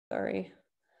Sorry.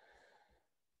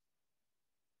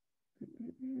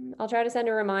 I'll try to send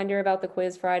a reminder about the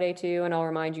quiz Friday too, and I'll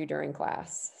remind you during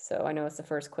class. So I know it's the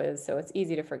first quiz, so it's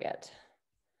easy to forget.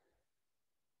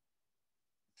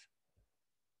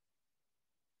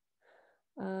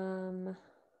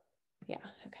 Yeah,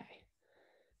 okay.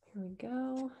 Here we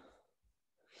go.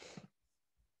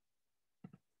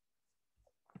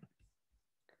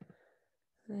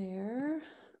 There.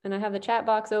 And I have the chat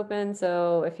box open,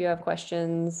 so if you have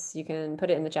questions, you can put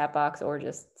it in the chat box or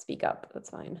just speak up. That's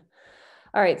fine.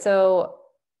 All right, so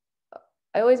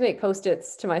I always make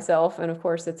Post-its to myself, and of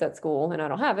course it's at school and I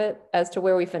don't have it, as to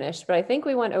where we finished, but I think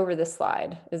we went over this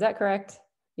slide. Is that correct?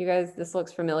 You guys, this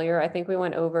looks familiar. I think we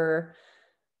went over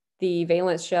the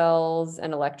valence shells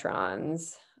and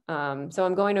electrons. So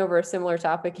I'm going over a similar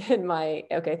topic in my,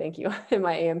 okay, thank you, in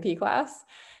my AMP class.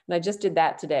 And I just did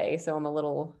that today, so I'm a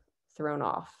little thrown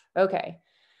off. Okay,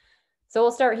 so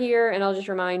we'll start here and I'll just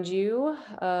remind you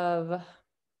of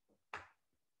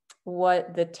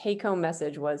what the take-home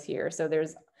message was here. So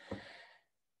there's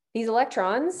these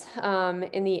electrons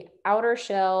in the outer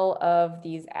shell of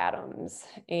these atoms,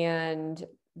 and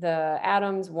the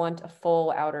atoms want a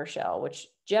full outer shell, which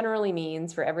generally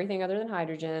means for everything other than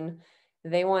hydrogen,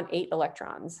 they want 8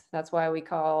 electrons. That's why we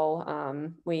call,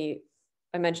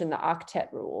 I mentioned the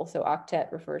octet rule. So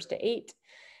octet refers to 8.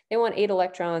 They want 8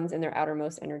 electrons in their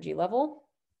outermost energy level.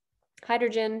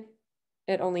 Hydrogen,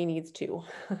 it only needs 2.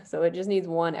 So it just needs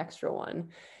 1 extra one.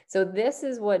 So this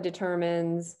is what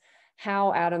determines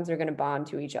how atoms are going to bond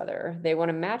to each other. They want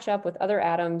to match up with other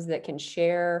atoms that can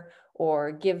share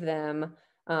or give them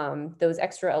those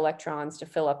extra electrons to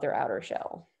fill up their outer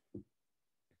shell.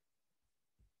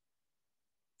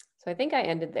 So I think I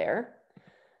ended there.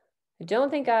 I don't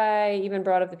think I even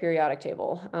brought up the periodic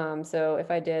table. So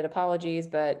if I did, apologies,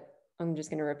 but I'm just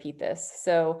going to repeat this.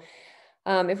 So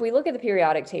if we look at the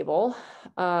periodic table,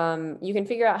 you can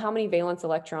figure out how many valence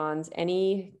electrons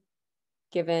any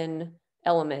given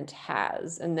element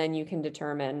has, and then you can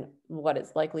determine what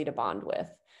it's likely to bond with.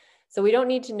 So we don't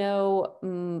need to know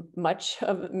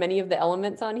many of the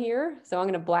elements on here. So I'm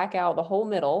going to black out the whole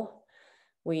middle.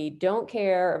 We don't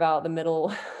care about the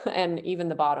middle and even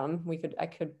the bottom. I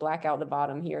could black out the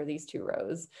bottom here, these 2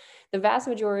 rows. The vast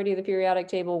majority of the periodic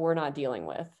table we're not dealing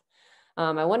with.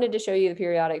 I wanted to show you the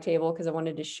periodic table because I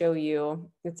wanted to show you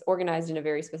it's organized in a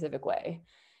very specific way.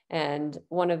 And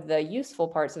one of the useful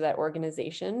parts of that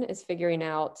organization is figuring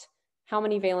out how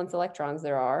many valence electrons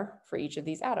there are for each of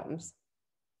these atoms.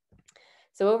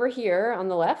 So over here on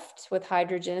the left with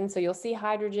hydrogen, so you'll see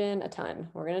hydrogen a ton.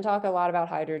 We're going to talk a lot about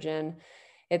hydrogen.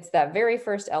 It's that very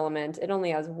first element. It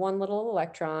only has 1 little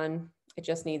electron. It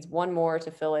just needs 1 more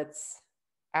to fill its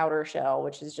outer shell,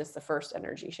 which is just the first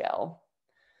energy shell.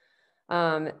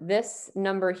 This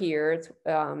number here,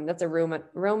 that's a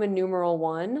Roman numeral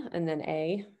 1 and then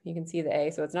A. You can see the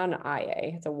A, so it's not an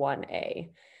IA, it's a 1A.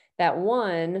 That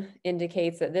 1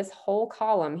 indicates that this whole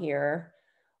column here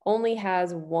only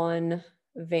has 1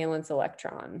 valence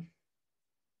electron.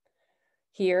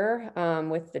 Here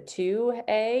with the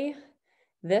 2A,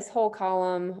 this whole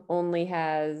column only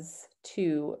has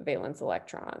 2 valence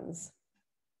electrons.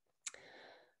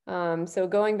 So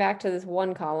going back to this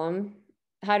 1 column,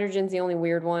 hydrogen's the only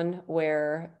weird one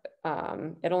where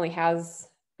it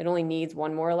only needs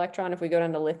 1 more electron. If we go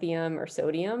down to lithium or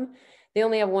sodium, they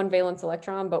only have 1 valence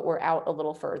electron, but we're out a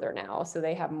little further now. So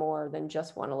they have more than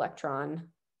just 1 electron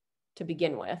to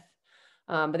begin with.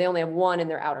 But they only have 1 in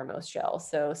their outermost shell.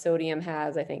 So sodium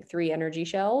has, I think, 3 energy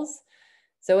shells.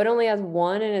 So it only has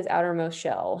 1 in its outermost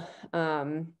shell.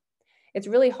 It's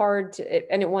really hard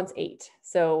and it wants 8.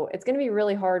 So it's going to be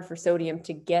really hard for sodium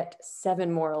to get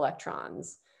 7 more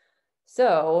electrons.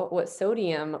 So what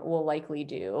sodium will likely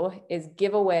do is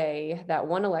give away that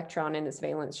 1 electron in its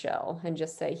valence shell and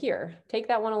just say, here, take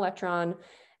that 1 electron,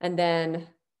 and then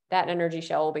that energy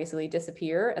shell will basically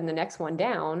disappear. And the next one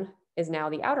down is now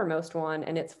the outermost one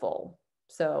and it's full.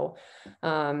 So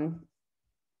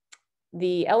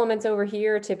the elements over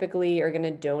here typically are going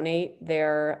to donate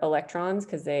their electrons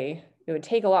because it would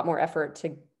take a lot more effort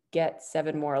to get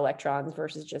 7 more electrons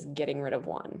versus just getting rid of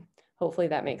 1. Hopefully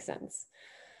that makes sense.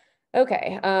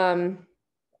 Okay, so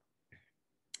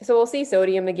we'll see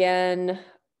sodium again.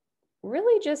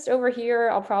 Really just over here,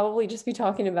 I'll probably just be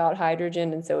talking about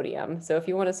hydrogen and sodium. So if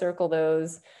you want to circle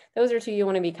those are 2 you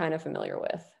want to be kind of familiar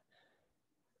with.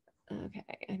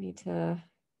 Okay, I need to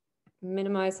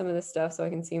minimize some of this stuff so I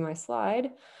can see my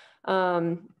slide.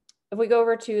 If we go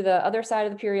over to the other side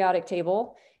of the periodic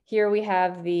table, here we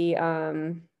have the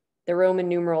Roman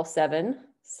numeral 7,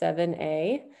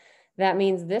 7A. That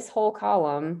means this whole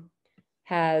column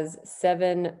has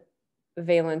 7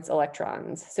 valence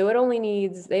electrons. So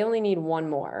they only need one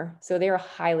more. So they're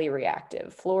highly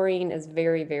reactive. Fluorine is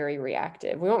very, very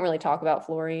reactive. We won't really talk about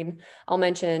fluorine. I'll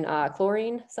mention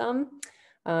chlorine some,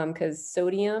 because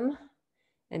sodium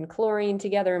and chlorine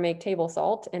together make table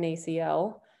salt,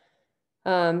 NaCl.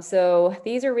 So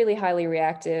these are really highly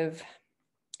reactive.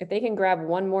 If they can grab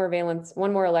one more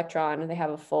electron, they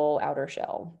have a full outer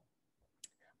shell.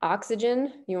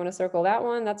 Oxygen, you want to circle that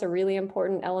one. That's a really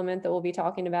important element that we'll be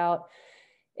talking about.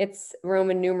 Its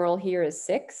Roman numeral here is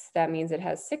 6. That means it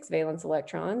has 6 valence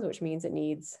electrons, which means it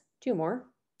needs 2 more.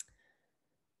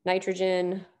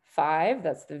 Nitrogen, 5,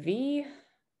 that's the V.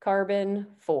 Carbon,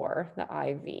 4, the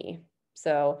IV.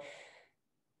 So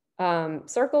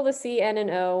circle the C, N,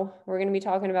 and O. We're going to be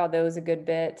talking about those a good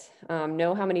bit.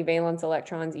 Know how many valence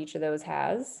electrons each of those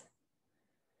has.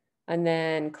 And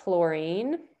then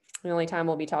chlorine. The only time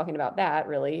we'll be talking about that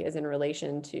really is in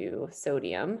relation to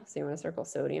sodium. So you want to circle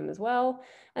sodium as well.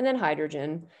 And then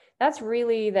hydrogen. That's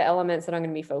really the elements that I'm going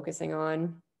to be focusing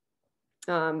on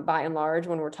by and large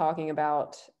when we're talking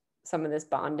about some of this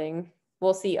bonding.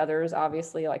 We'll see others,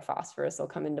 obviously, like phosphorus will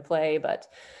come into play, but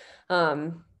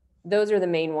those are the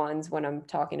main ones when I'm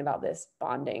talking about this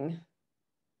bonding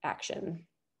action.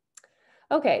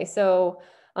 Okay, so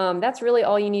that's really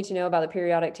all you need to know about the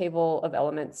periodic table of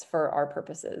elements for our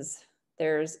purposes.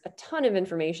 There's a ton of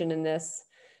information in this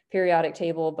periodic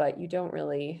table, but you don't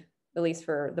really, at least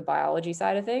for the biology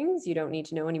side of things, you don't need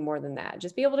to know any more than that.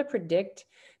 Just be able to predict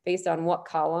based on what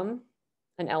column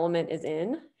an element is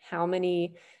in, how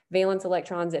many valence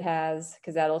electrons it has,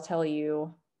 because that'll tell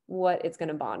you what it's going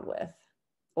to bond with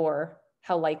or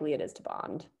how likely it is to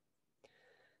bond.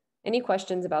 Any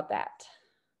questions about that?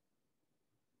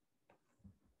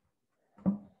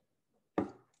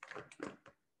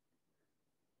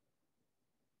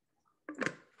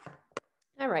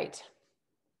 All right.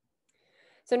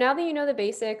 So now that you know the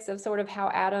basics of sort of how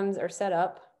atoms are set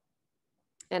up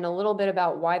and a little bit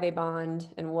about why they bond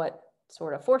and what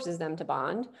sort of forces them to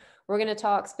bond, we're going to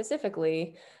talk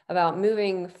specifically about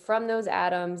moving from those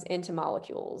atoms into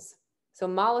molecules. So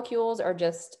molecules are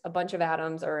just a bunch of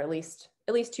atoms, or at least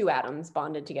 2 atoms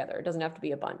bonded together. It doesn't have to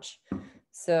be a bunch.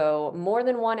 So more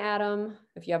than one atom,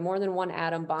 if you have more than one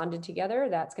atom bonded together,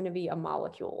 that's going to be a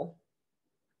molecule.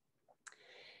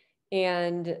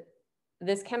 And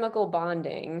this chemical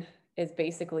bonding is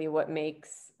basically what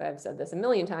makes, I've said this a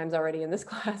million times already in this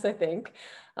class, I think,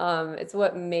 it's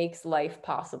what makes life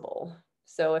possible.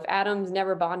 So if atoms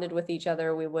never bonded with each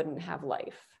other, we wouldn't have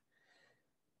life.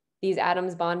 These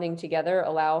atoms bonding together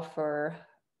allow for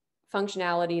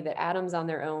functionality that atoms on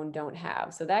their own don't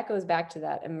have. So that goes back to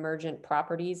that emergent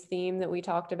properties theme that we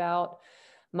talked about.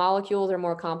 Molecules are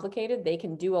more complicated. They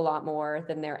can do a lot more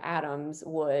than their atoms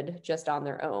would just on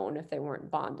their own if they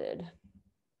weren't bonded.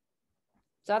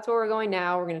 So that's where we're going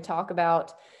now. We're going to talk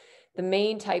about the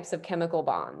main types of chemical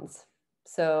bonds.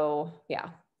 So yeah,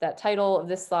 that title of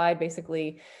this slide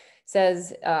basically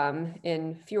says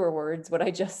in fewer words what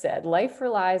I just said. Life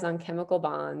relies on chemical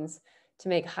bonds to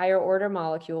make higher order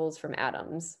molecules from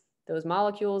atoms. Those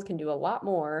molecules can do a lot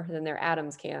more than their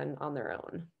atoms can on their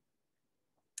own.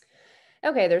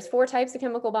 Okay, there's 4 types of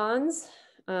chemical bonds,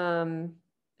 and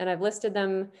I've listed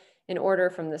them in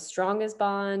order from the strongest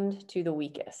bond to the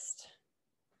weakest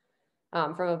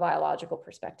from a biological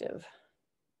perspective.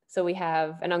 So we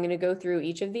have, and I'm going to go through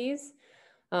each of these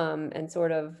and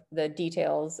sort of the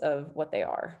details of what they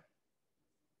are.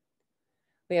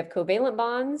 We have covalent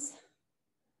bonds,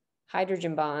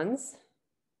 hydrogen bonds,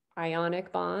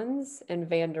 ionic bonds, and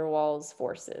van der Waals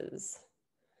forces.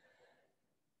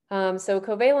 So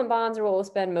covalent bonds are what we'll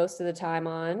spend most of the time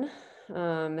on.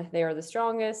 They are the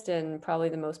strongest and probably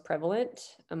the most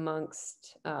prevalent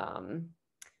amongst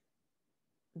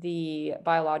the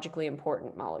biologically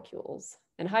important molecules.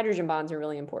 And hydrogen bonds are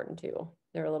really important too.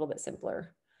 They're a little bit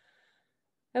simpler.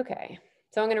 Okay,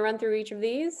 so I'm going to run through each of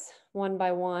these one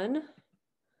by one.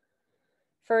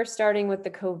 First, starting with the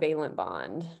covalent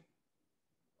bond.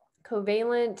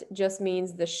 Covalent just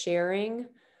means the sharing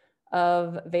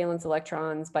of valence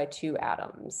electrons by 2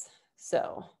 atoms.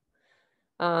 So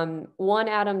one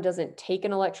atom doesn't take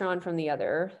an electron from the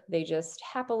other. They just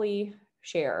happily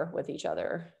share with each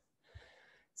other.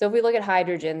 So if we look at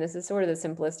hydrogen, this is sort of the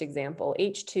simplest example.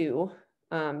 H2,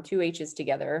 2 H's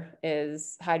together,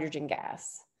 is hydrogen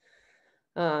gas.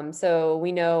 So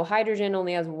we know hydrogen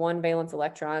only has 1 valence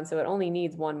electron, so it only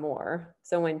needs 1 more.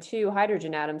 So when 2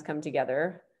 hydrogen atoms come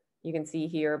together, you can see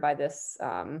here by this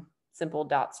simple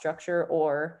dot structure,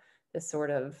 or this sort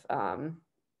of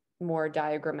more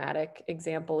diagrammatic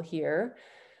example here.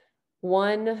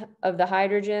 One of the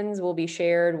hydrogens will be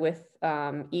shared with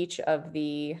each of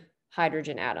the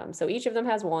hydrogen atom. So each of them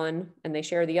has one, and they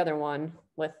share the other one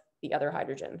with the other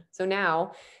hydrogen. So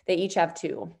now they each have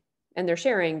two, and they're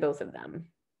sharing both of them.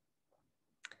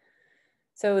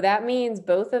 So that means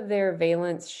both of their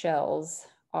valence shells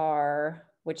are,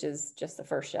 which is just the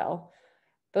first shell,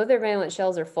 both their valence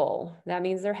shells are full. That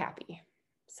means they're happy.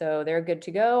 So they're good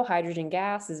to go. Hydrogen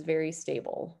gas is very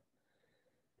stable.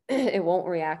 It won't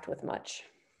react with much.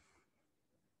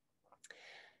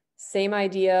 Same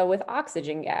idea with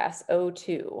oxygen gas,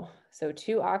 O2. So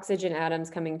two oxygen atoms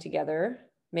coming together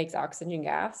makes oxygen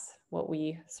gas, what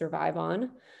we survive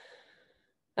on.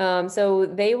 So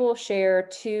they will share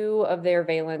two of their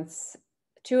electrons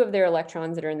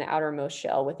that are in the outermost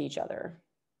shell with each other.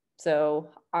 So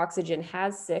oxygen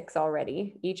has 6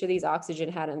 already. Each of these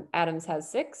oxygen atoms has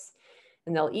 6,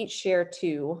 and they'll each share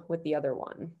 2 with the other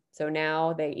one. So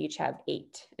now they each have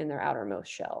 8 in their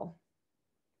outermost shell.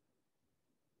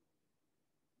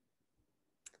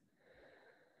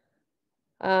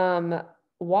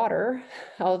 Water,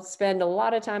 I'll spend a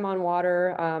lot of time on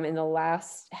water in the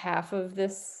last half of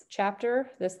this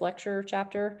chapter, this lecture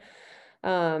chapter.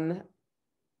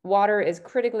 Water is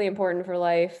critically important for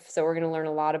life, so we're going to learn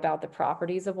a lot about the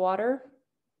properties of water.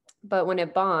 But when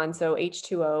it bonds, so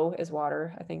H2O is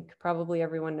water, I think probably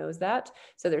everyone knows that.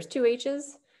 So there's 2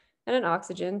 H's and an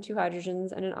oxygen, 2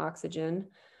 hydrogens and an oxygen.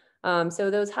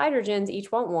 So those hydrogens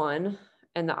each want 1,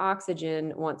 and the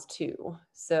oxygen wants 2.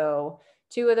 So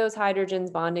 2 of those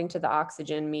hydrogens bonding to the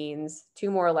oxygen means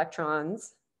 2 more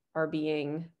electrons are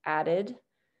being added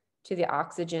to the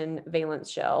oxygen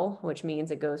valence shell, which means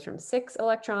it goes from 6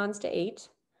 electrons to 8.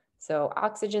 So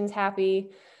oxygen's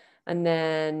happy. And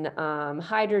then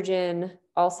hydrogen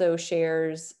also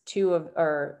shares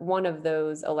one of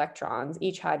those electrons.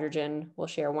 Each hydrogen will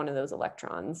share one of those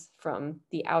electrons from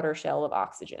the outer shell of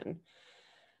oxygen.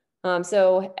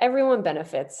 So everyone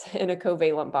benefits in a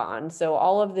covalent bond. So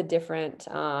all of the different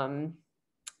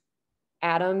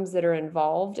atoms that are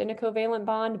involved in a covalent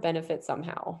bond benefit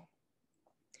somehow.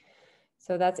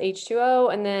 So that's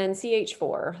H2O, and then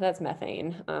CH4, that's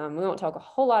methane. We won't talk a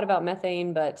whole lot about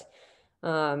methane, but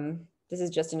this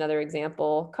is just another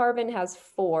example. Carbon has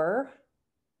 4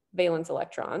 valence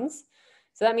electrons.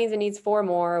 So that means it needs 4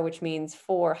 more, which means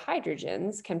 4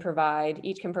 hydrogens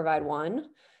each can provide 1.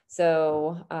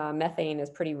 So methane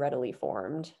is pretty readily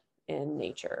formed in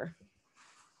nature.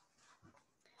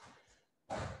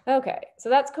 Okay, so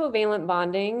that's covalent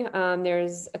bonding.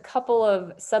 There's a couple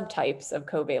of subtypes of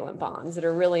covalent bonds that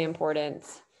are really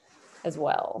important as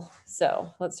well.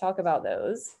 So let's talk about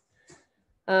those.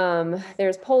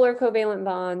 There's polar covalent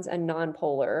bonds and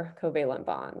non-polar covalent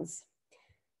bonds.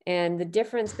 And the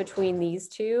difference between these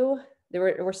two,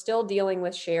 we're still dealing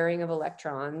with sharing of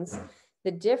electrons.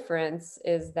 The difference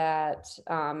is that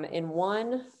in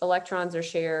one, electrons are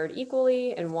shared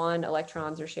equally, and one,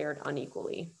 electrons are shared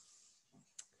unequally.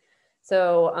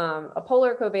 So a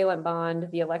polar covalent bond,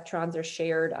 the electrons are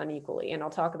shared unequally, and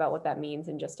I'll talk about what that means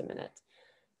in just a minute.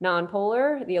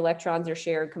 Non-polar, the electrons are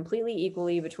shared completely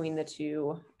equally between the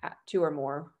two or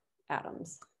more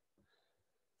atoms.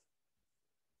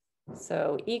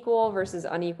 So equal versus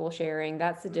unequal sharing,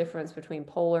 that's the difference between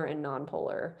polar and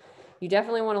non-polar. You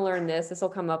definitely want to learn this. This will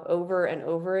come up over and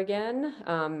over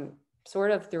again,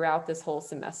 sort of throughout this whole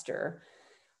semester.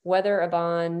 Whether a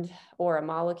bond or a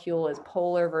molecule is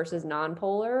polar versus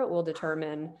non-polar will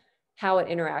determine how it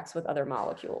interacts with other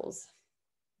molecules.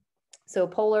 So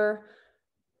polar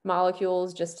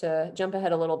molecules, just to jump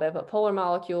ahead a little bit, but polar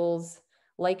molecules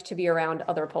like to be around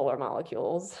other polar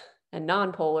molecules, and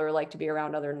non-polar like to be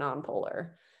around other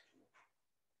non-polar.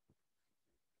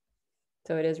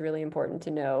 So it is really important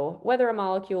to know whether a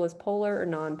molecule is polar or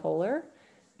non-polar.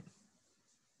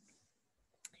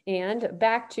 And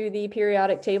back to the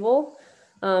periodic table,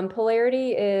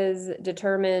 polarity is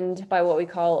determined by what we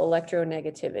call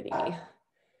electronegativity.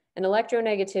 And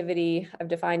electronegativity, I've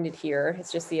defined it here,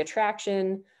 it's just the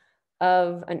attraction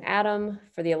of an atom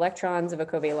for the electrons of a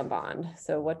covalent bond.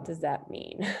 So what does that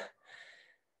mean?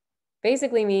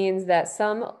 Basically means that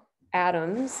some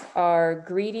atoms are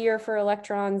greedier for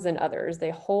electrons than others. They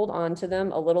hold on to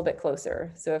them a little bit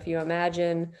closer. So if you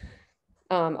imagine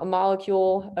a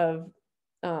molecule of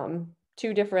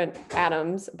 2 different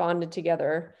atoms bonded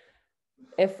together,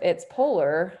 if it's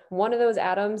polar, one of those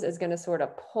atoms is going to sort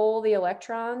of pull the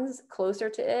electrons closer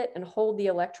to it and hold the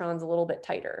electrons a little bit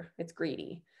tighter. It's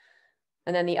greedy.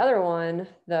 And then the other one,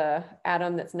 the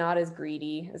atom that's not as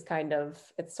greedy, is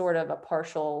it's sort of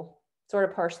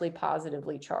partially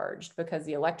positively charged because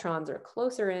the electrons are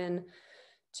closer in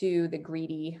to the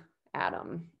greedy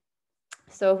atom.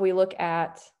 So if we look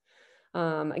at,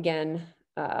 again,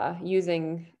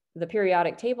 using the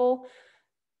periodic table,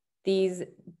 These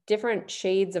different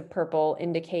shades of purple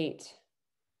indicate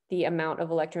the amount of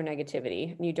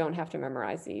electronegativity. You don't have to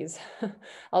memorize these.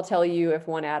 I'll tell you if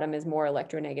one atom is more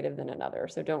electronegative than another,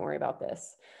 so don't worry about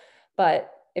this.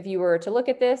 But if you were to look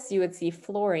at this, you would see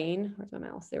fluorine. Where's my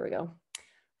mouse? There we go.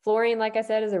 Fluorine, like I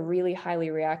said, is a really highly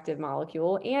reactive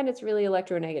molecule, and it's really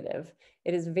electronegative.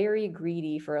 It is very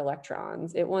greedy for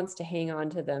electrons. It wants to hang on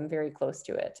to them very close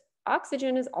to it.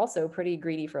 Oxygen is also pretty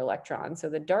greedy for electrons. So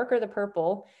the darker the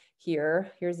purple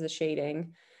here, here's the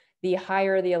shading, the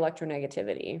higher the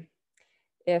electronegativity.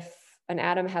 If an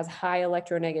atom has high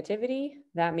electronegativity,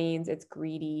 that means it's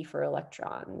greedy for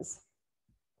electrons.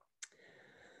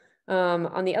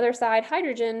 On the other side,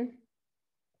 hydrogen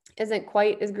isn't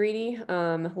quite as greedy.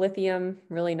 Lithium,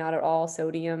 really not at all.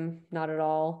 Sodium, not at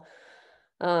all.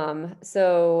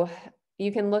 So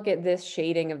you can look at this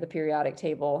shading of the periodic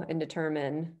table and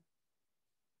determine,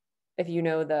 if you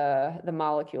know the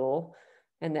molecule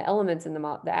and the elements in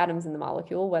the atoms in the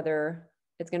molecule, whether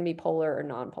it's going to be polar or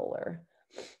nonpolar.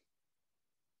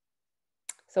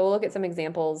 So we'll look at some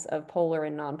examples of polar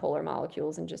and nonpolar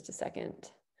molecules in just a second.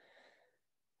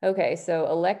 Okay, so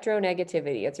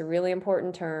electronegativity, it's a really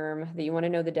important term that you want to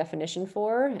know the definition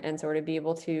for and sort of be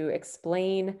able to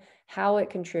explain how it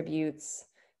contributes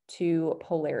to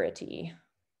polarity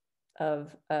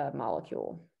of a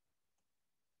molecule.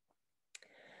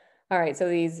 All right, so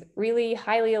these really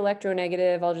highly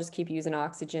electronegative, I'll just keep using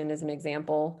oxygen as an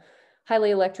example.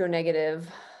 Highly electronegative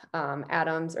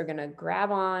atoms are going to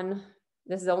grab on,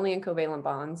 this is only in covalent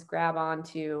bonds, grab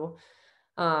onto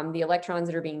the electrons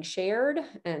that are being shared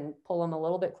and pull them a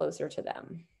little bit closer to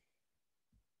them.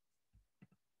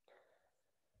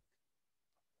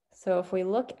 So if we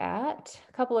look at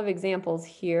a couple of examples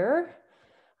here,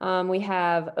 we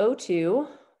have O2.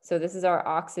 So this is our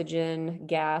oxygen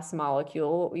gas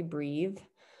molecule, what we breathe.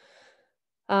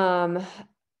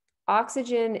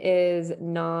 Oxygen is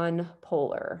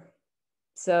non-polar.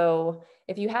 So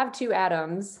if you have two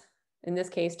atoms, in this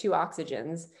case, two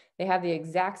oxygens, they have the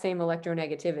exact same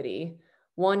electronegativity.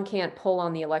 One can't pull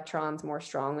on the electrons more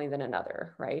strongly than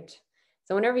another, right?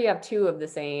 So whenever you have two of the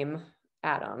same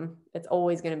atom, it's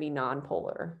always going to be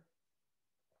non-polar.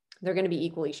 They're going to be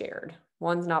equally shared.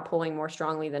 One's not pulling more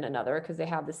strongly than another because they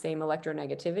have the same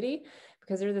electronegativity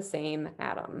because they're the same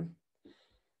atom.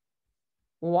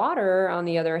 Water, on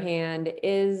the other hand,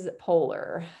 is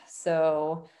polar.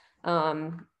 So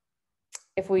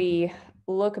if we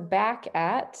look back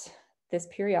at this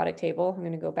periodic table, I'm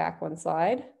going to go back one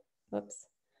slide. Whoops,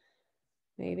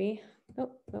 maybe.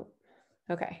 Oh.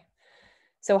 Okay.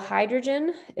 So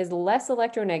hydrogen is less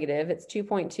electronegative, it's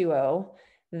 2.20,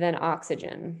 than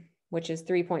oxygen, which is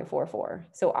 3.44.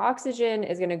 So oxygen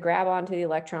is going to grab onto the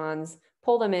electrons,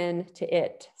 pull them in to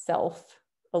itself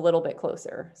a little bit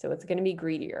closer. So it's going to be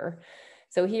greedier.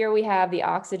 So here we have the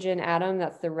oxygen atom,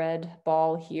 that's the red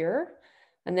ball here,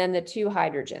 and then the two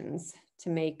hydrogens to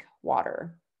make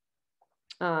water.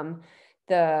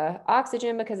 The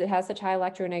oxygen, because it has such high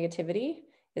electronegativity,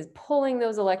 is pulling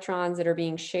those electrons that are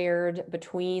being shared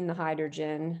between the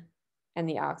hydrogen and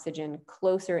the oxygen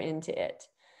closer into it.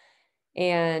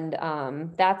 And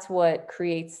that's what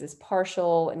creates this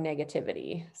partial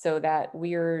negativity. So that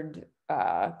weird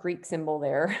Greek symbol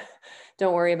there,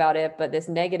 don't worry about it, but this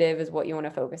negative is what you want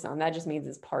to focus on. That just means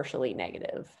it's partially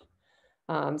negative.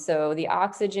 So the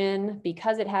oxygen,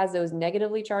 because it has those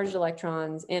negatively charged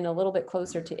electrons in a little bit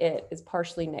closer to it, is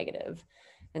partially negative.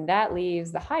 And that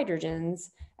leaves the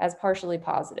hydrogens as partially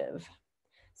positive.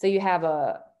 So you have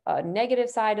a negative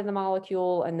side of the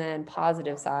molecule and then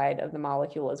positive side of the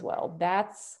molecule as well.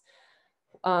 That's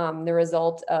the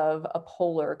result of a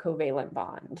polar covalent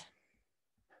bond.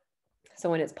 So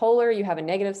when it's polar, you have a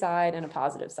negative side and a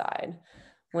positive side.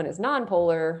 When it's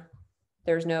nonpolar,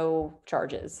 there's no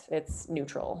charges, it's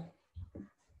neutral.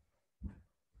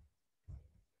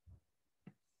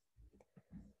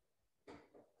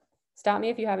 Stop me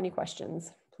if you have any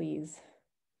questions, please.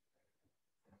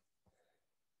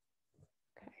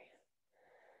 Okay.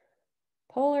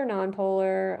 Polar,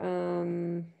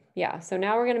 nonpolar. Yeah, so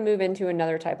now we're going to move into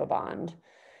another type of bond,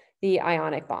 the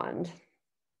ionic bond.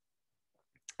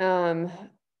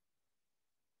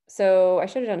 So I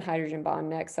should have done hydrogen bond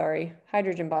next, sorry.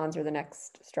 Hydrogen bonds are the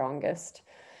next strongest,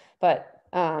 but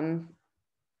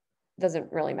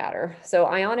doesn't really matter. So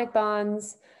ionic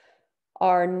bonds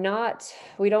are not,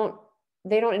 they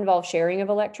don't involve sharing of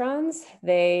electrons.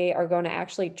 They are going to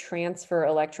actually transfer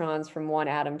electrons from one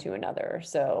atom to another.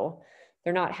 So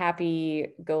they're not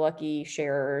happy-go-lucky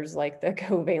sharers like the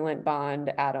covalent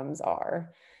bond atoms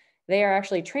are. They are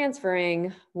actually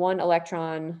transferring one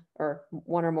electron or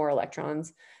one or more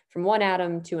electrons from one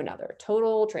atom to another,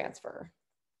 total transfer.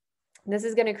 This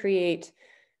is going to create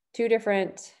two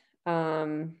different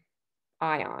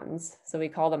ions. So we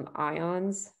call them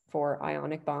ions for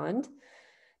ionic bond.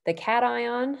 The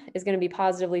cation is going to be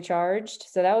positively charged.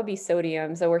 So that would be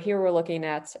sodium. So we're looking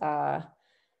at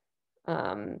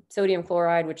sodium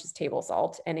chloride, which is table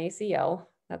salt, NaCl.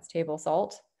 That's table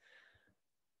salt.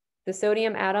 The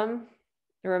sodium atom,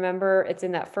 remember, it's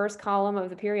in that first column of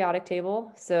the periodic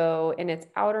table. So in its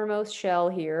outermost shell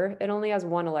here, it only has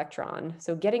one electron.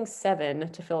 So getting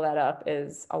 7 to fill that up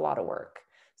is a lot of work.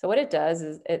 So what it does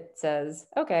is it says,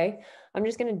 okay, I'm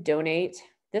just going to donate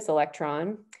this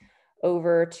electron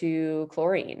over to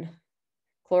chlorine.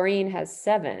 Chlorine has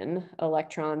 7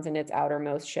 electrons in its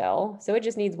outermost shell, so it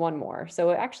just needs one more. So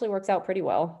it actually works out pretty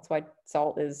well. That's why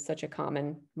salt is such a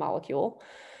common molecule.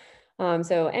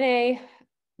 So Na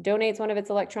donates one of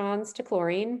its electrons to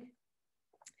chlorine,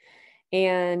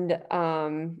 and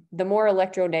the more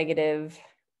electronegative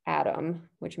atom,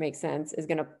 which makes sense, is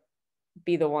going to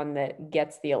be the one that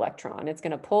gets the electron. It's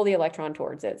going to pull the electron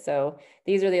towards it. So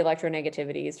these are the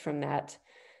electronegativities from that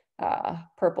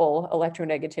purple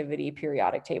electronegativity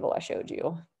periodic table I showed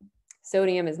you.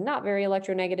 Sodium is not very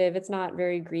electronegative. It's not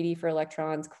very greedy for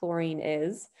electrons. Chlorine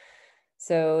is.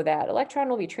 So that electron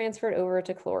will be transferred over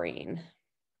to chlorine.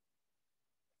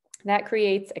 That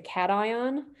creates a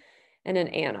cation and an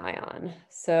anion.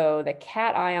 So the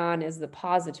cation is the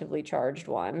positively charged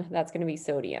one. That's going to be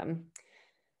sodium.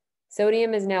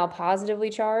 Sodium is now positively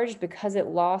charged because it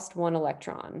lost one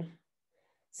electron.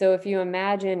 So if you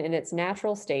imagine in its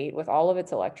natural state with all of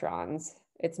its electrons,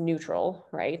 it's neutral,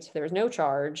 right? There's no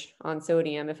charge on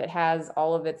sodium if it has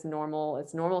all of its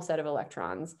normal set of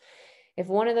electrons. If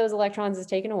one of those electrons is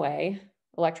taken away,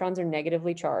 electrons are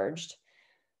negatively charged.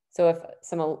 So if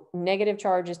some negative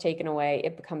charge is taken away,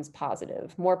 it becomes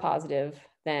positive, more positive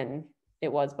than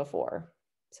it was before.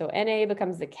 So Na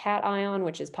becomes the cation,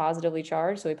 which is positively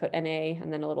charged. So we put Na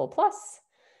and then a little plus.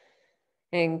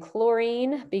 And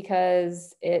chlorine,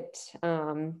 because it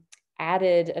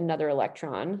added another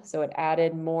electron, so it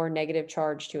added more negative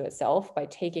charge to itself by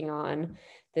taking on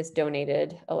this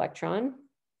donated electron,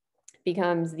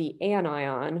 becomes the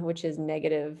anion, which is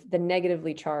negative, the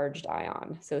negatively charged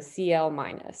ion. So Cl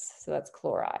minus, so that's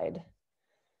chloride.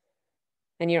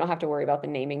 And you don't have to worry about the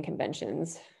naming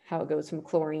conventions, how it goes from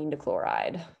chlorine to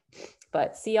chloride.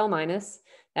 But Cl minus,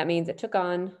 that means it took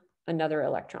on another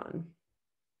electron.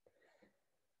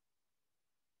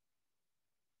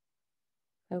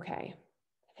 Okay,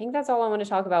 I think that's all I want to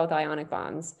talk about with ionic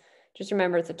bonds. Just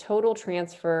remember, it's a total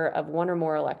transfer of one or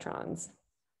more electrons.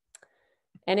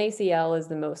 NaCl is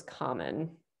the most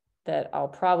common that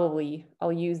I'll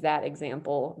use that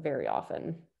example very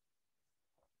often.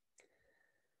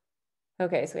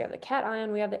 Okay, so we have the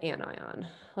cation, we have the anion.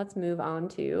 Let's move on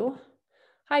to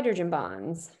hydrogen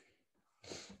bonds.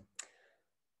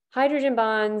 Hydrogen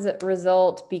bonds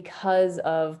result because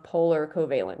of polar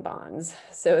covalent bonds.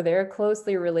 So they're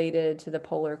closely related to the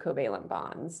polar covalent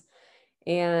bonds.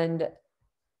 And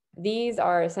these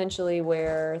are essentially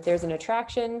where there's an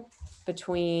attraction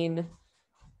between,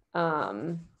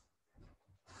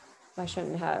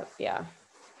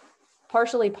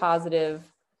 partially positive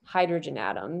hydrogen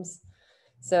atoms.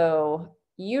 So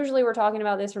usually we're talking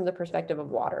about this from the perspective of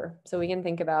water. So we can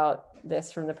think about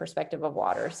this from the perspective of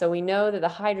water. So we know that the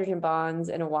hydrogen bonds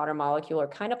in a water molecule are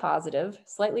kind of positive,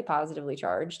 slightly positively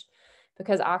charged,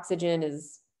 because oxygen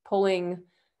is pulling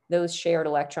those shared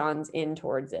electrons in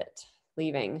towards it,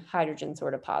 leaving hydrogen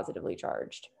sort of positively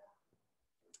charged.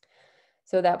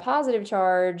 So that positive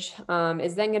charge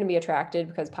is then going to be attracted,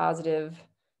 because positive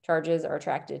charges are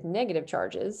attracted to negative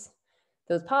charges.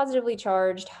 Those positively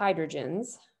charged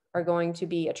hydrogens are going to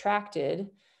be attracted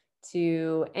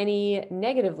to any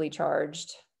negatively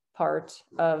charged part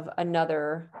of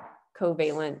another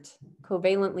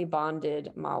covalently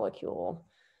bonded molecule.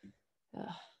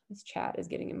 This chat is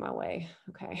getting in my way.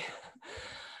 Okay.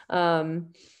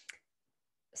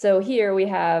 So here we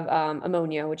have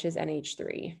ammonia, which is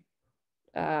NH3.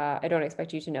 I don't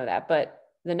expect you to know that, but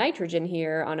the nitrogen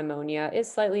here on ammonia is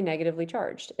slightly negatively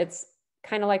charged. It's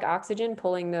kind of like oxygen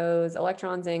pulling those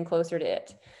electrons in closer to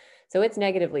it. So it's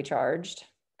negatively charged,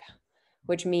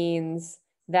 which means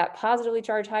that positively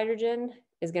charged hydrogen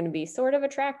is going to be sort of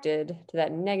attracted to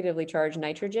that negatively charged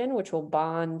nitrogen, which will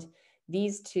bond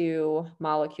these two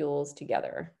molecules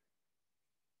together.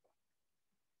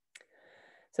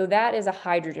 So that is a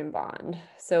hydrogen bond.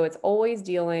 So it's always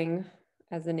dealing,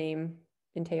 as the name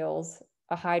entails,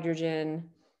 a hydrogen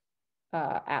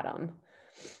atom.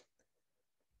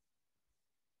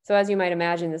 So as you might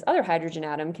imagine, this other hydrogen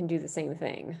atom can do the same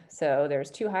thing. So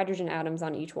there's 2 hydrogen atoms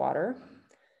on each water.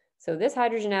 So this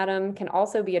hydrogen atom can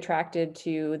also be attracted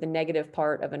to the negative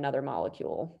part of another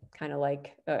molecule, kind of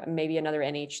like maybe another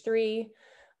NH3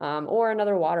 or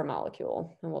another water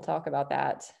molecule. And we'll talk about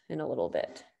that in a little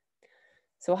bit.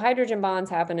 So hydrogen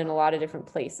bonds happen in a lot of different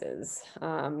places.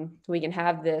 We can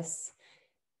have this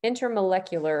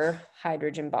intermolecular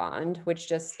hydrogen bond, which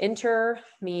just inter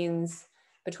means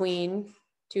between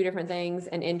two different things,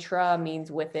 and intra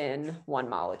means within one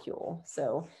molecule.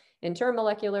 So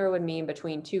intermolecular would mean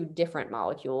between two different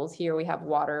molecules. Here we have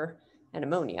water and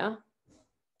ammonia.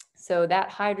 So that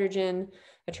hydrogen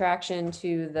attraction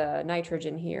to the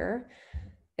nitrogen here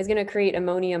is going to create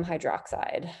ammonium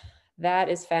hydroxide. That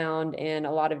is found in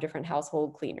a lot of different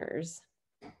household cleaners.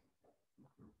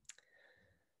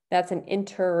 That's an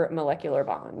intermolecular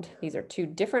bond. These are two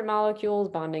different molecules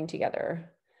bonding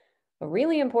together. A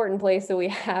really important place that we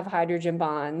have hydrogen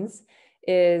bonds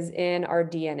is in our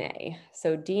DNA.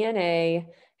 So DNA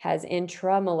has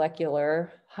intramolecular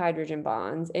hydrogen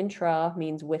bonds. Intra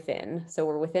means within. So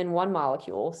we're within one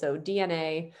molecule. So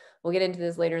DNA, we'll get into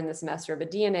this later in the semester, but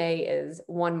DNA is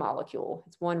one molecule.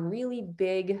 It's one really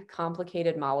big,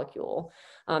 complicated molecule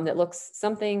that looks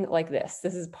something like this.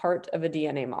 This is part of a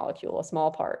DNA molecule, a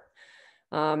small part.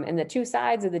 And the two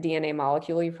sides of the DNA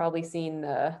molecule, you've probably seen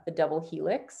the double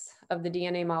helix of the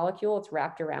DNA molecule. It's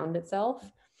wrapped around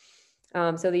itself.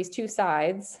 So these two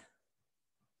sides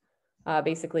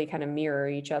basically kind of mirror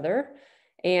each other.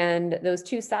 And those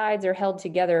two sides are held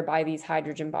together by these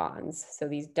hydrogen bonds. So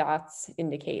these dots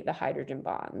indicate the hydrogen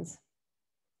bonds.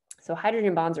 So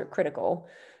hydrogen bonds are critical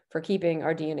for keeping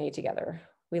our DNA together.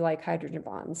 We like hydrogen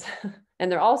bonds.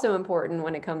 And they're also important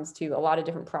when it comes to a lot of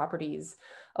different properties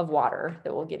of water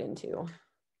that we'll get into.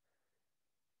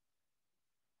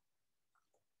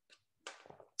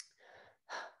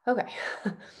 Okay,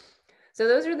 so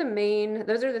those are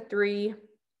the three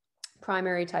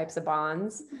primary types of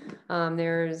bonds.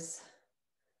 There's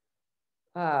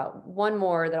one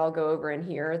more that I'll go over in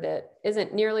here that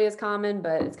isn't nearly as common,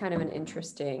 but it's kind of an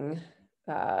interesting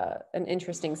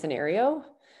scenario.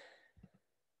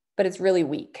 But it's really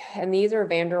weak. And these are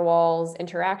van der Waals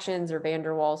interactions or van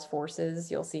der Waals forces.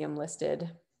 You'll see them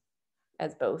listed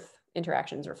as both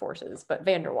interactions or forces, but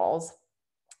van der Waals.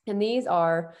 And these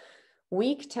are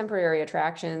weak temporary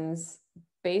attractions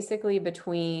basically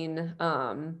between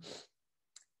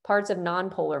parts of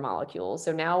nonpolar molecules.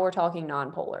 So now we're talking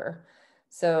nonpolar.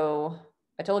 So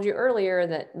I told you earlier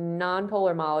that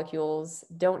nonpolar molecules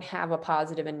don't have a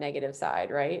positive and negative side,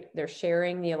 right? They're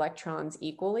sharing the electrons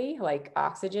equally, like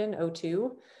oxygen,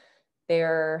 O2.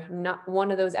 They're not, one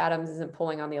of those atoms isn't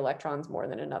pulling on the electrons more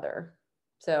than another.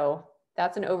 So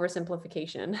that's an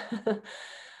oversimplification.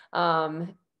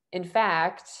 In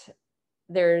fact,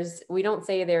 we don't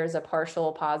say there's a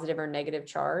partial positive or negative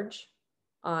charge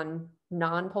on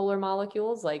nonpolar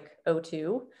molecules like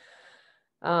O2.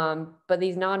 But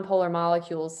these nonpolar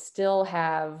molecules still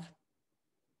have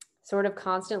sort of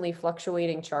constantly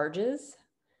fluctuating charges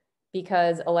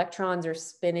because electrons are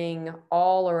spinning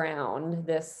all around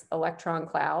this electron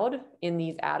cloud in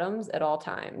these atoms at all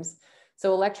times.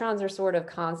 So electrons are sort of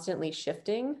constantly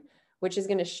shifting, which is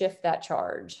going to shift that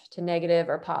charge to negative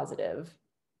or positive.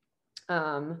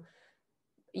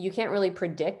 You can't really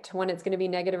predict when it's going to be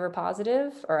negative or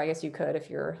positive, or I guess you could if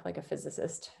you're like a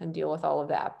physicist and deal with all of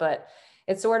that, but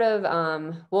it's sort of,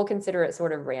 we'll consider it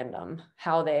sort of random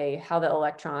how the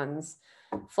electrons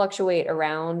fluctuate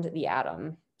around the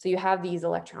atom. So you have these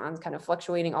electrons kind of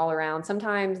fluctuating all around.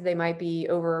 Sometimes they might be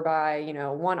over by,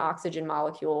 one oxygen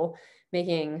molecule,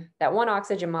 making that one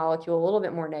oxygen molecule a little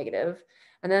bit more negative.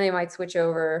 And then they might switch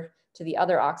over to the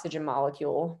other oxygen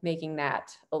molecule, making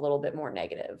that a little bit more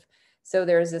negative. So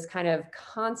there's this kind of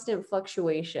constant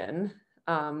fluctuation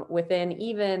within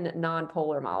even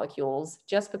nonpolar molecules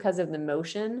just because of the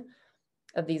motion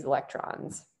of these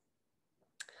electrons.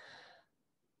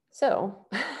 So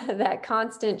that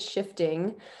constant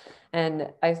shifting, and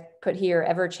I put here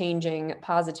ever-changing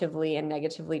positively and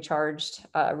negatively charged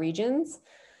regions,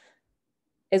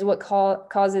 is what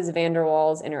causes van der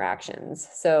Waals interactions.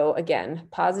 So again,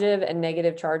 positive and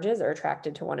negative charges are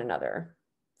attracted to one another.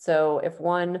 So if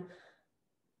one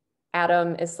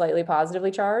atom is slightly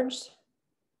positively charged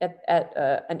at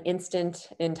an instant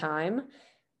in time,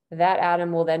 that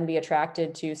atom will then be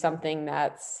attracted to something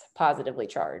that's positively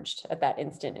charged at that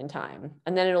instant in time.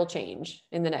 And then it'll change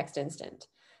in the next instant.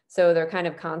 So they're kind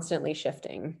of constantly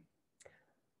shifting.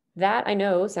 That I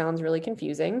know sounds really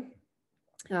confusing,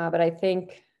 but I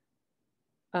think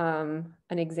an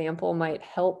example might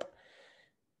help,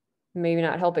 maybe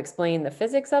not help explain the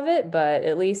physics of it, but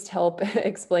at least help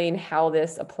explain how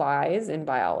this applies in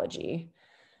biology.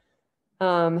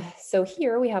 So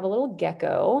here we have a little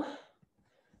gecko.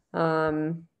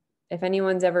 If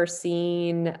anyone's ever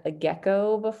seen a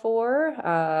gecko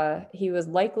before, he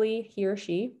or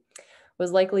she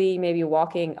was likely maybe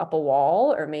walking up a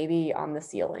wall or maybe on the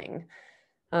ceiling.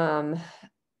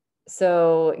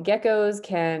 So geckos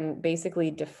can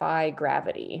basically defy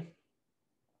gravity.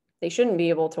 They shouldn't be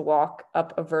able to walk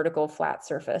up a vertical flat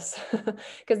surface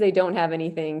because they don't have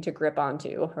anything to grip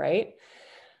onto, right?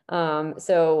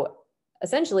 So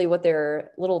essentially what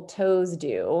their little toes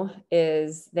do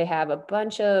is they have a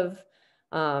bunch of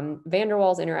van der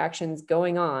Waals interactions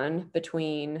going on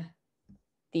between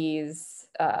these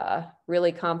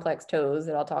really complex toes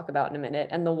that I'll talk about in a minute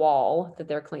and the wall that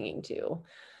they're clinging to.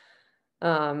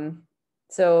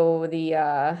 So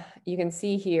you can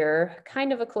see here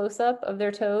kind of a close-up of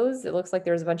their toes. It looks like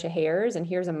there's a bunch of hairs, and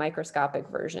here's a microscopic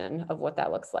version of what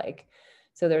that looks like.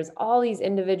 So there's all these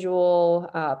individual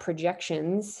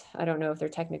projections. I don't know if they're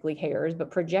technically hairs,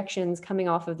 but projections coming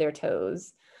off of their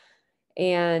toes.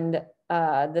 And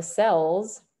the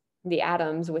cells, the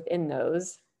atoms within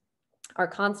those, are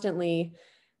constantly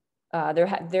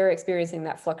they're experiencing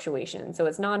that fluctuation. So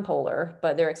it's nonpolar,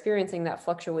 but they're experiencing that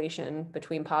fluctuation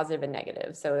between positive and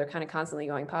negative. So they're kind of constantly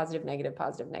going positive, negative,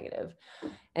 positive, negative.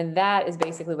 And that is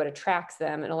basically what attracts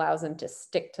them and allows them to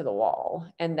stick to the wall.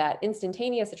 And that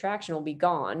instantaneous attraction will be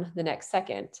gone the next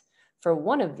second for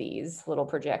one of these little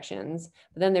projections.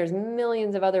 But then there's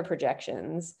millions of other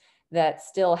projections that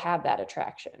still have that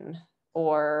attraction,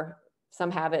 or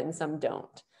some have it and some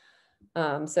don't.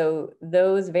 So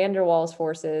those van der Waals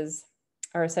forces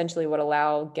are essentially what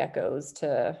allow geckos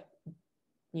to,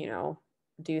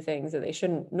 do things that they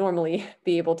shouldn't normally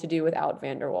be able to do without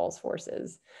van der Waals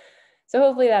forces. So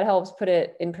hopefully that helps put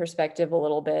it in perspective a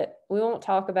little bit. We won't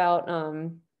talk about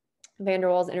van der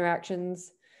Waals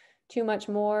interactions too much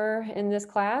more in this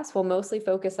class. We'll mostly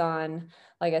focus on,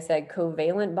 like I said,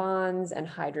 covalent bonds and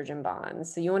hydrogen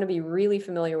bonds. So you want to be really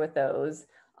familiar with those.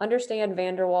 Understand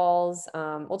van der Waals.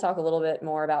 We'll talk a little bit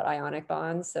more about ionic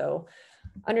bonds. So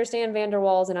understand van der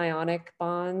Waals and ionic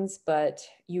bonds, but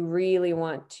you really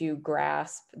want to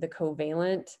grasp the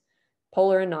covalent,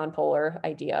 polar and nonpolar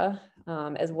idea,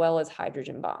 as well as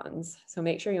hydrogen bonds. So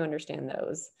make sure you understand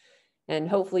those. And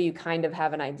hopefully you kind of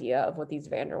have an idea of what these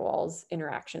van der Waals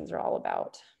interactions are all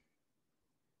about.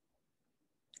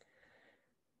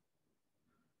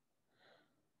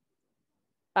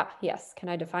 Yes, can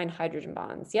I define hydrogen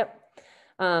bonds? Yep.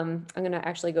 I'm going to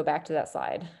actually go back to that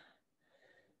slide.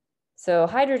 So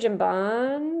hydrogen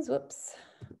bonds, whoops.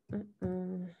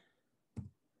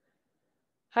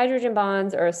 Hydrogen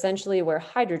bonds are essentially where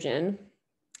hydrogen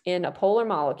in a polar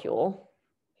molecule,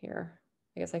 here,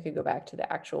 I guess I could go back to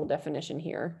the actual definition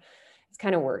here. It's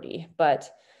kind of wordy, but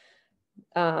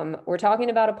we're talking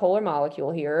about a polar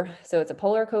molecule here. So it's a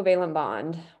polar covalent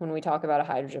bond when we talk about a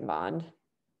hydrogen bond.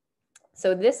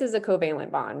 So this is a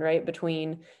covalent bond, right,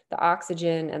 between the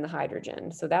oxygen and the hydrogen.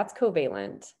 So that's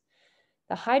covalent.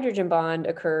 The hydrogen bond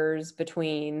occurs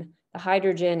between the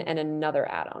hydrogen and another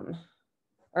atom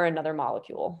or another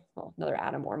molecule, well, another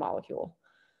atom or molecule.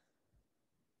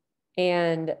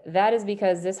 And that is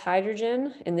because this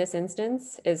hydrogen in this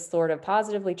instance is sort of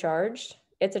positively charged.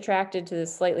 It's attracted to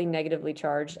this slightly negatively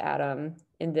charged atom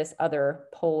in this other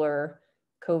polar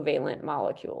covalent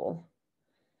molecule.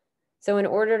 So in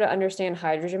order to understand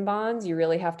hydrogen bonds, you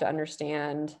really have to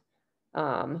understand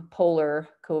polar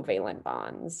covalent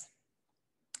bonds.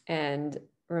 And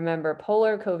remember,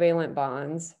 polar covalent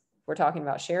bonds, we're talking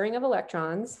about sharing of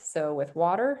electrons. So with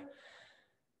water,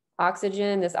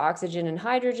 oxygen, this oxygen and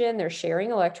hydrogen, they're sharing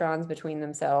electrons between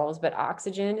themselves, but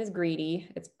oxygen is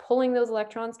greedy. It's pulling those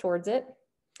electrons towards it,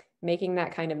 making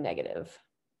that kind of negative.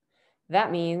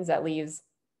 That means that leaves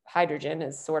hydrogen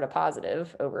as sort of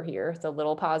positive over here. It's a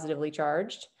little positively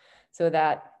charged. So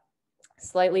that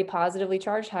slightly positively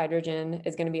charged hydrogen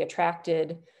is going to be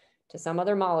attracted to some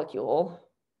other molecule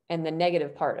and the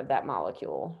negative part of that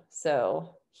molecule.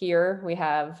 So here we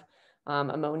have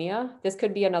ammonia. This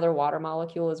could be another water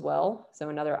molecule as well. So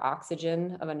another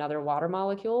oxygen of another water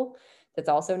molecule that's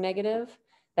also negative.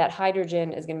 That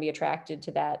hydrogen is going to be attracted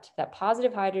to that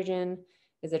positive hydrogen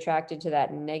is attracted to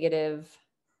that negative,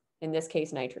 in this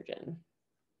case, nitrogen.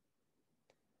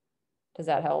 Does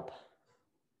that help?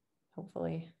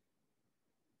 Hopefully.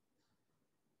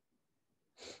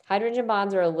 Hydrogen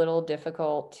bonds are a little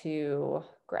difficult to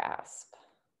grasp.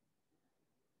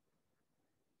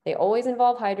 They always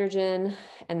involve hydrogen,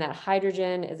 and that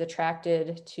hydrogen is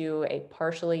attracted to a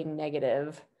partially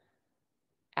negative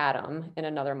atom in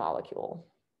another molecule.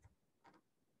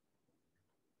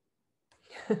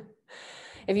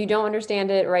 If you don't understand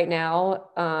it right now,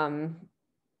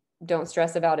 don't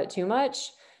stress about it too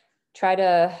much. Try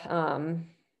to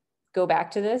go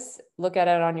back to this, look at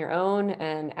it on your own,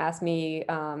 and ask me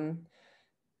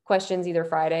questions either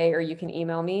Friday, or you can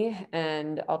email me,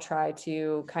 and I'll try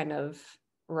to kind of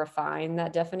refine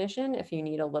that definition if you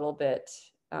need a little bit,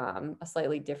 a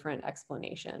slightly different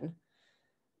explanation.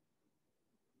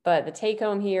 But the take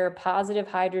home here, positive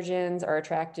hydrogens are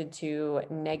attracted to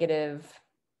negative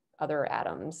other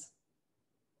atoms.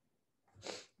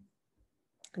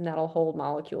 And that'll hold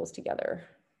molecules together.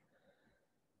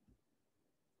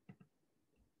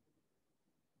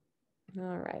 All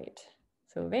right,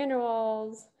 so van der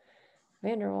Waals.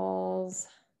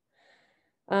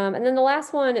 And then the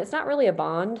last one, it's not really a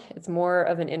bond, it's more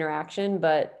of an interaction,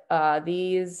 but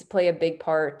these play a big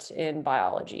part in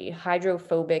biology,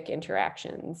 hydrophobic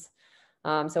interactions.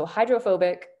 So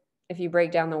hydrophobic, if you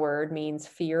break down the word, means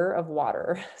fear of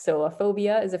water. So a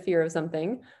phobia is a fear of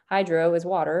something, hydro is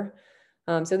water.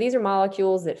 So these are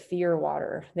molecules that fear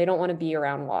water. They don't want to be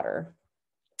around water.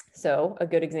 So a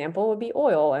good example would be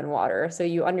oil and water. So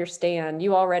you understand,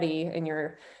 you already in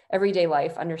your everyday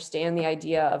life understand the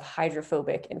idea of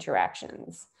hydrophobic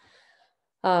interactions.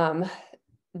 The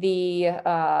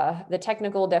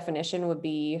technical definition would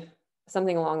be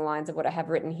something along the lines of what I have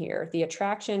written here. The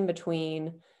attraction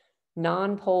between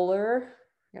nonpolar,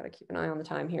 I gotta keep an eye on the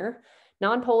time here,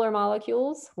 nonpolar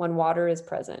molecules when water is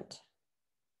present.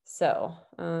 So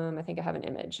I think I have an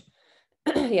image.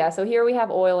 Yeah, so here we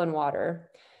have oil and water.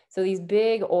 So these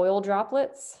big oil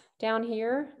droplets down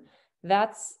here,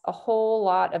 that's a whole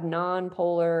lot of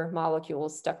nonpolar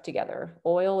molecules stuck together.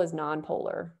 Oil is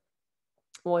nonpolar,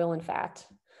 oil and fat.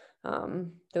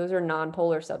 Those are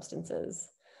nonpolar substances.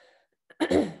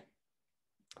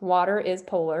 Water is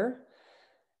polar.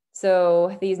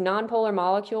 So these nonpolar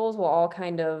molecules will all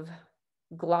kind of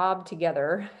glob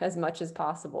together as much as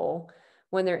possible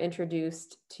when they're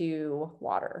introduced to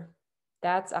water.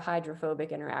 That's a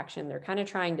hydrophobic interaction. They're kind of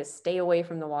trying to stay away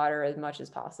from the water as much as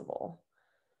possible.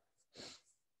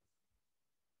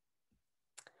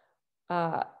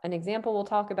 An example we'll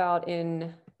talk about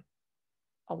in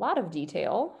a lot of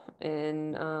detail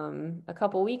in a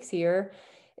couple weeks here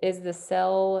is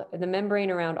the membrane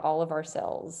around all of our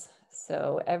cells.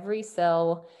 So every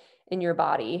cell in your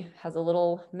body has a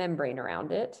little membrane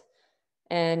around it,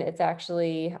 and it's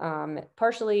actually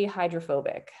partially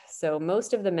hydrophobic. So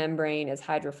most of the membrane is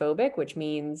hydrophobic, which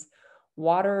means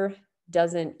water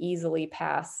doesn't easily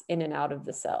pass in and out of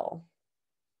the cell.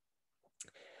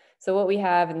 So what we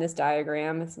have in this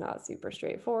diagram, it's not super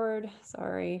straightforward,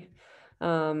 sorry.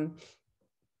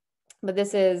 But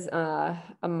this is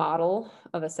a model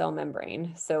of a cell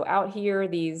membrane. So out here,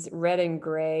 these red and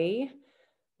gray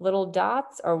little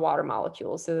dots are water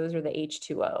molecules. So those are the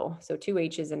H2O. So two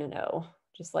H's and an O,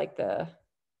 just like the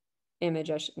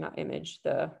image,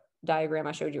 the diagram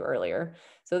I showed you earlier.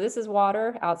 So this is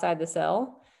water outside the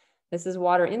cell. This is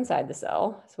water inside the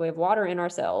cell. So we have water in our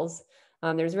cells.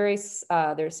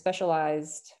 There's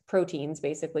specialized proteins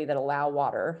basically that allow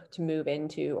water to move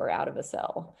into or out of a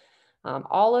cell.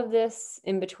 All of this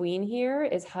in between here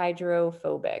is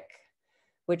hydrophobic,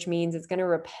 which means it's going to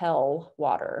repel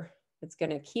water. It's going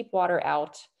to keep water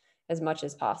out as much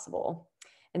as possible.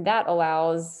 And that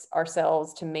allows our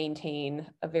cells to maintain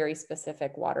a very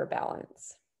specific water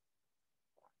balance.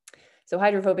 So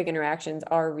hydrophobic interactions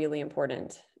are really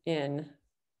important in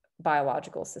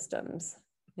biological systems,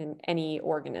 in any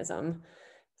organism,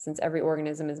 since every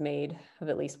organism is made of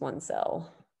at least one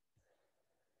cell.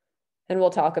 And we'll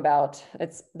talk about,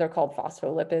 they're called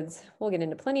phospholipids. We'll get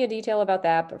into plenty of detail about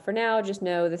that, but for now, just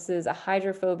know this is a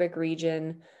hydrophobic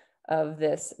region of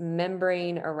this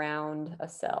membrane around a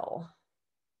cell.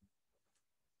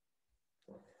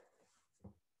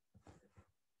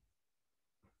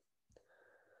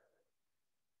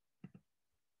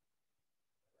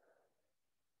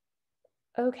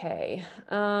 Okay.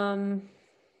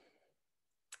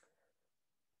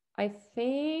 I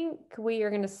think we are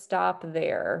going to stop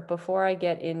there before I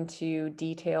get into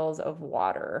details of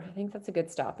water. I think that's a good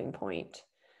stopping point.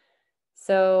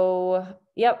 So,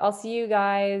 yep, I'll see you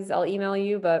guys. I'll email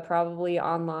you, but probably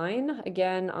online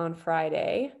again on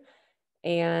Friday.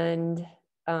 And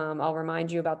I'll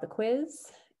remind you about the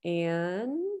quiz,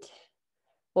 and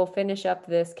we'll finish up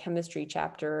this chemistry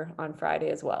chapter on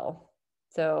Friday as well.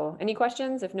 So any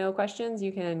questions? If no questions,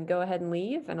 you can go ahead and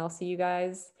leave, and I'll see you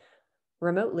guys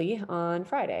remotely on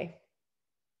Friday.